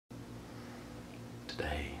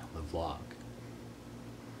today on the vlog.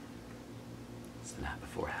 It's the night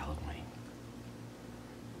before Halloween.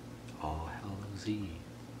 All Hallows Eve.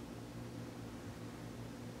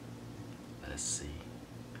 Let us see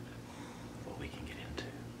what we can get into.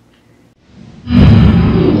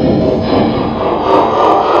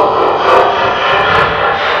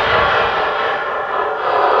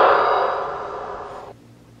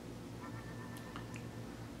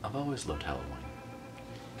 I've always loved Halloween.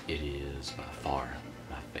 It is by far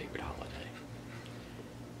my favorite holiday.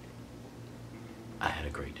 I had a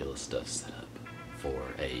great deal of stuff set up for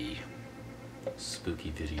a spooky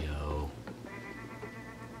video.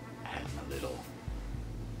 I had my little,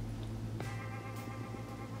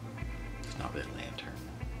 it's not really a lantern.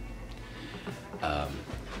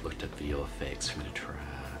 Looked up video effects for me to try,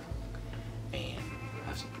 and I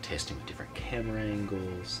was testing with different camera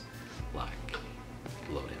angles, like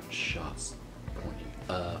low down shots pointing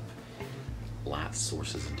up, light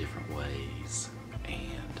sources in different ways,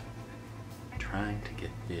 and trying to get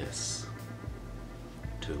this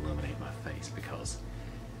to illuminate my face because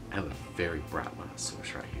I have a very bright light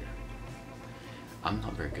source right here. I'm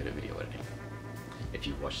not very good at video editing. If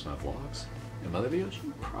you've watched my vlogs and other videos,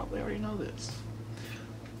 you probably already know this.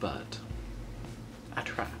 But I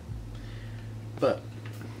try. But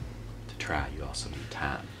to try, you also need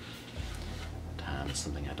time. Time is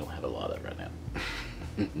something I don't have a lot of right now.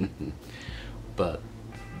 But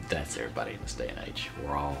that's everybody in this day and age.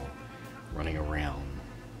 We're all running around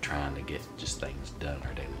trying to get just things done in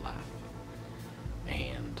our daily life.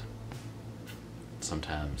 And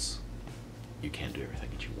sometimes you can't do everything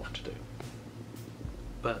that you want to do.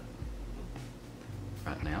 But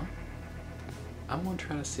right now, I'm going to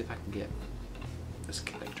try to see if I can get this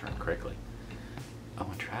thing turned correctly. I'm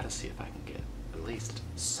going to try to see if I can get at least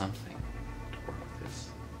something to work with this.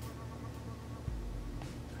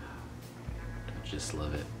 Don't you just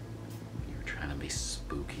love it? You're trying to be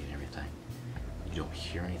spooky and everything. You don't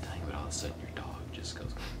hear anything, but all of a sudden your dog just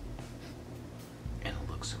goes and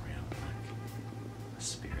looks around like a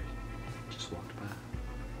spirit just walked by.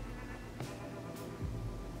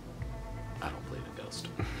 I don't believe in ghosts.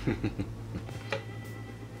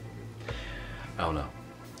 I don't know.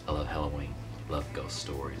 I love Halloween, love ghost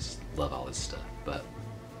stories, love all this stuff, but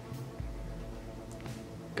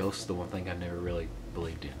ghosts are the one thing I never really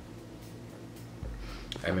believed in.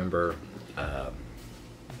 I remember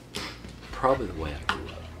probably the way I grew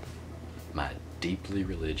up. My deeply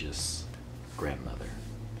religious grandmother,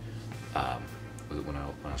 when I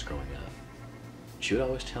was growing up, she would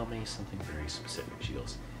always tell me something very specific. She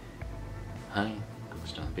goes, honey,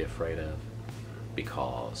 there's nothing to be afraid of,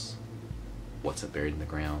 because what's buried in the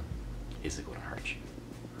ground isn't going to hurt you.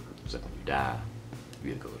 It's like when you die,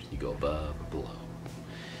 you go above or below.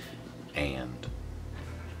 And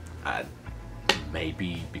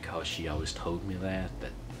maybe because she always told me that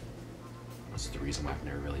was the reason why I've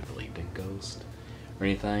never really believed in ghosts or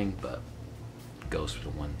anything, but ghosts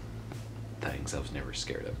were the one things I was never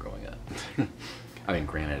scared of growing up. I mean,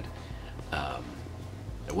 granted,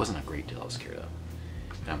 there wasn't a great deal I was scared of,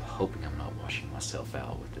 and I'm hoping I'm not washing myself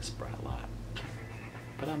out with this bright light,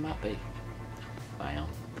 but I might be. If I am,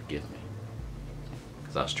 forgive me,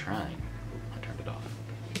 because I was trying. I turned it off.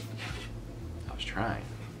 I was trying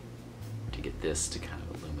to get this to kind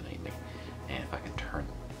of illuminate me, and if I can turn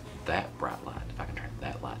that bright light, if I can turn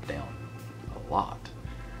that light down a lot,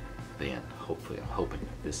 then hopefully I'm hoping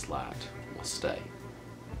that this light will stay.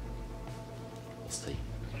 We'll see.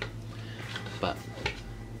 But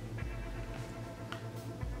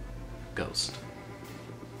ghost.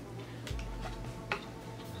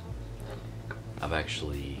 I've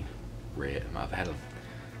actually read,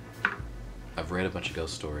 I've read a bunch of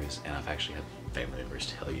ghost stories, and I've actually had family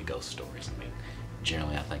members tell you ghost stories. I mean,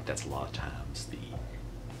 generally I think that's a lot of times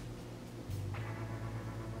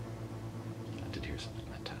I did hear something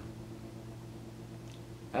that time.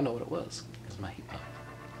 I know what it was, because my heat pump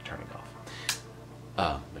turning off.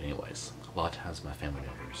 But anyways, a lot of times my family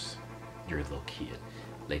members, you're a little kid,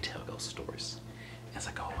 they tell ghost stories. And it's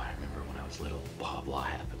like, oh, I remember when I was little, blah, blah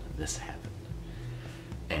happened, and this happened.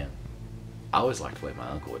 And I always liked the way my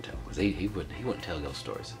uncle would tell, because he wouldn't tell ghost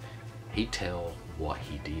stories. He'd tell what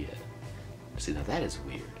he did. See, now that is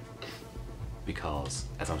weird, because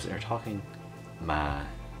as I'm sitting there talking,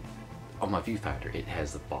 on my viewfinder, it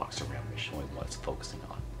has the box around me showing what it's focusing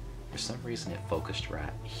on. For some reason, it focused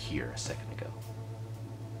right here a second ago.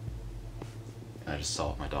 And I just saw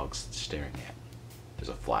what my dog's staring at. There's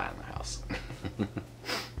a fly in the house.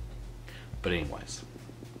 But anyways,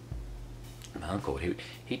 my uncle,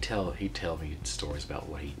 he'd tell me stories about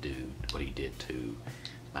what he did to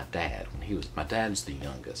my dad when my dad's the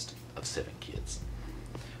youngest of 7 kids.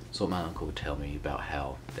 So my uncle would tell me about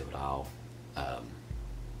how they would all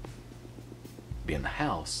be in the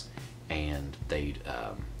house, and they'd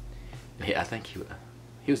I think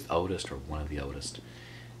he was the oldest or one of the oldest,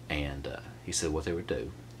 and he said what they would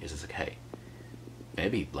do is it's like, hey,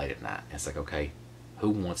 maybe late at night, it's like, okay, who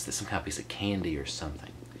wants this, some kind of piece of candy or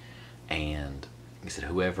something? And he said,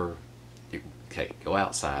 whoever, okay, go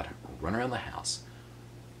outside, run around the house,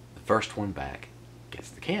 the first one back gets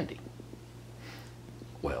the candy.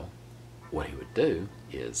 Well, what he would do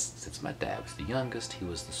is, since my dad was the youngest, he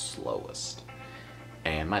was the slowest.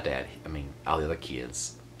 And my dad, I mean, all the other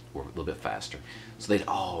kids were a little bit faster. So they'd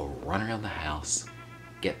all run around the house,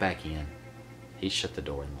 get back in, he'd shut the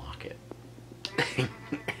door and lock it. And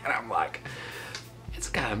I'm like, it's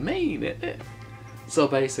kind of mean, isn't it? So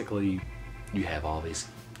basically, you have all these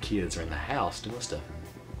kids are in the house doing stuff. And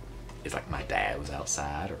it's like my dad was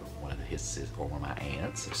outside, or one of his, or one of my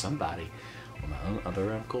aunts, or somebody, or my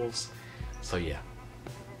other uncles. So yeah.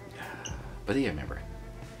 But yeah, remember,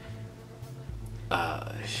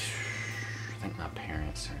 I think my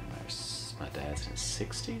parents are in my dad's in his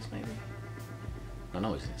 60s, maybe?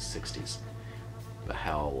 No, he's in his 60s. But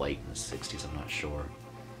how late in the 60s, I'm not sure.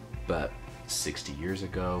 But 60 years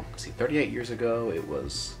ago, see, 38 years ago, it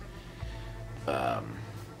was, I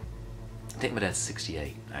think my dad's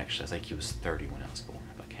 68, actually. I think he was 30 when I was born,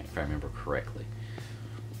 if I remember correctly.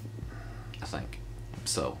 I think.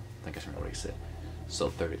 So, I think I remember what he said. So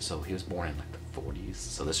he was born in like the 40s,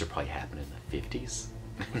 so this would probably happen in the 50s.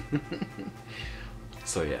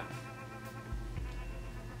 So yeah.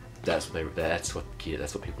 That's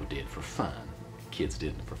what people did for fun. Kids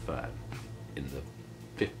did it for fun in the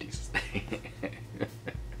 50s.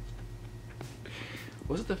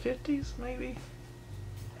 Was it the 50s, maybe?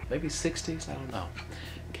 Maybe 60s? I don't know.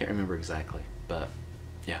 Can't remember exactly, but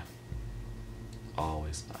yeah.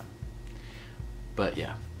 Always fun. But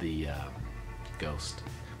yeah, the ghost.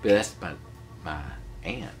 But that's my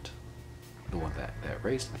aunt, the one that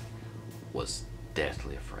raised me, was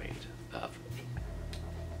deathly afraid of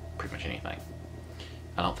pretty much anything.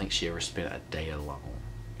 I don't think she ever spent a day alone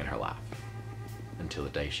in her life until the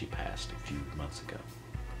day she passed a few months ago.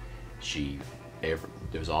 There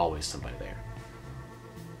was always somebody there.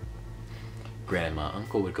 Granted, my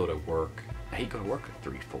uncle would go to work. He'd go to work at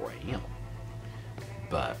 3, 4 a.m.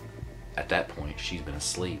 But at that point, she's been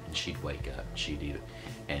asleep, and she'd wake up, and she'd eat it.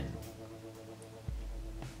 And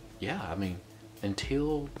yeah, I mean,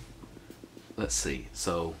 until, let's see,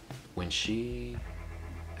 so when she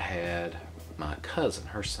had my cousin,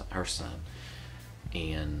 her son,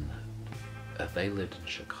 and they lived in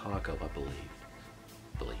Chicago, I believe,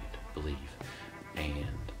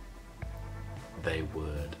 and they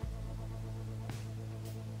would,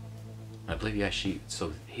 I believe, yeah,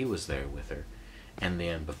 so he was there with her. And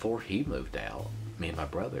then before he moved out, me and my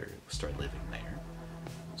brother started living there.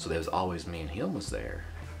 So there was always me and him was there.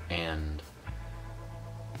 And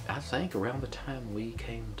I think around the time we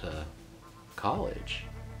came to college,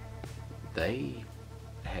 they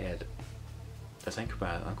had, I think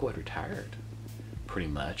my uncle had retired pretty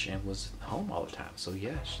much and was home all the time. So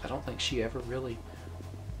yes, I don't think she ever really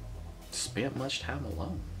spent much time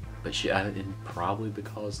alone. But probably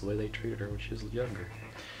because the way they treated her when she was younger.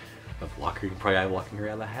 Of probably walking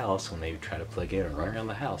around the house when they would try to plug in and run around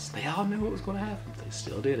the house. They all knew what was going to happen. They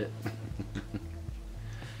still did it.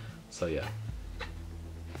 So yeah.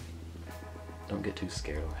 Don't get too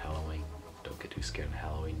scared on Halloween. Don't get too scared on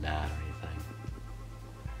Halloween night or anything.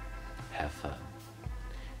 Have fun.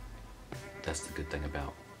 That's the good thing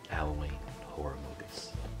about Halloween horror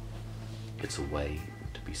movies. It's a way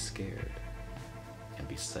to be scared and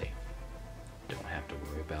be safe. Don't have to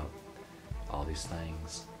worry about all these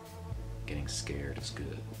things. Getting scared is good.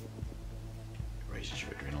 It raises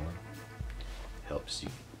your adrenaline, helps you,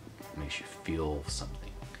 makes you feel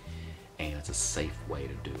something, and it's a safe way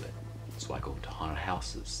to do it. It's like going to haunted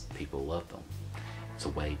houses. People love them. It's a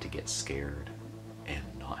way to get scared and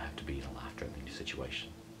not have to be in a life-threatening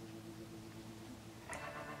situation.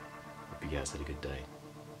 Hope you guys had a good day.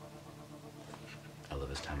 I love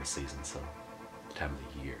this time of season, so time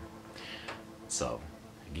of the year. So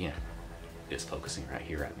again, it's focusing right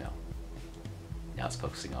here, right now. Now it's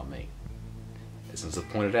focusing on me. As soon as I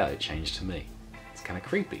pointed out, it changed to me. It's kind of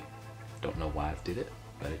creepy. Don't know why it did it,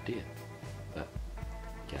 but it did. But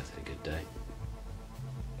you guys had a good day.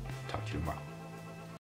 Talk to you tomorrow.